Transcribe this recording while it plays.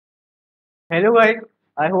Hello guys,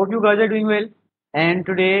 I hope you guys are doing well. And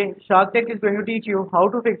today Shark Tech is going to teach you how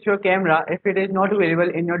to fix your camera if it is not available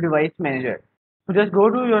in your device manager. So just go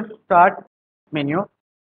to your start menu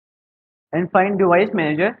and find device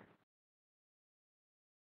manager.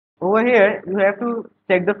 Over here you have to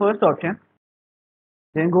check the first option,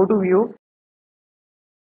 then go to view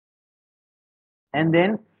and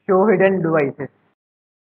then show hidden devices.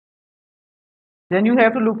 Then you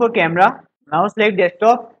have to look for camera. Now select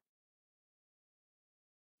desktop,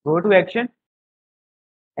 go to action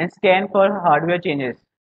and scan for hardware changes.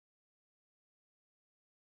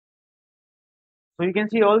 So you can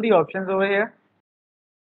see all the options over here.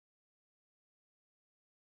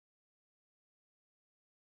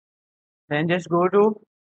 Then just go to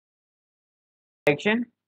action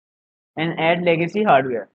and add legacy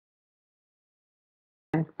hardware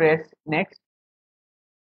and press next.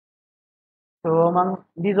 So among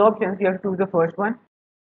these options you have to choose the first one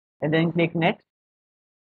and then click next,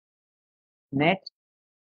 next,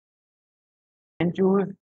 and choose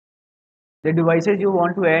the devices you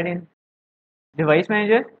want to add in device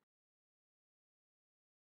manager.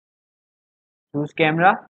 Choose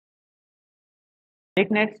camera,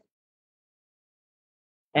 click next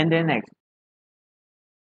and then next.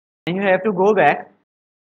 Then you have to go back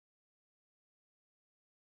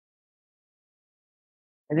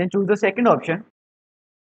and then choose the second option.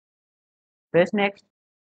 Press next,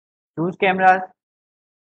 choose cameras,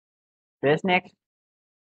 press next,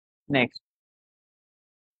 next.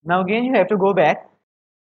 Now again you have to go back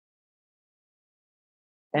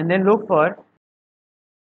and then look for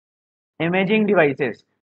imaging devices.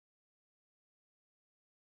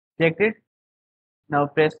 Select it. Now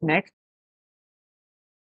press next.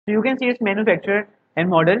 So you can see its manufacturer and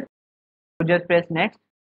model. So just press next.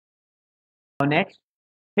 Now next,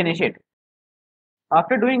 finish it.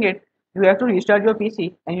 After doing it, you have to restart your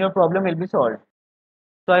PC and your problem will be solved.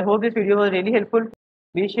 So I hope this video was really helpful.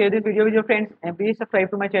 Please share this video with your friends and please subscribe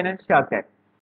to my channel Shark Tech.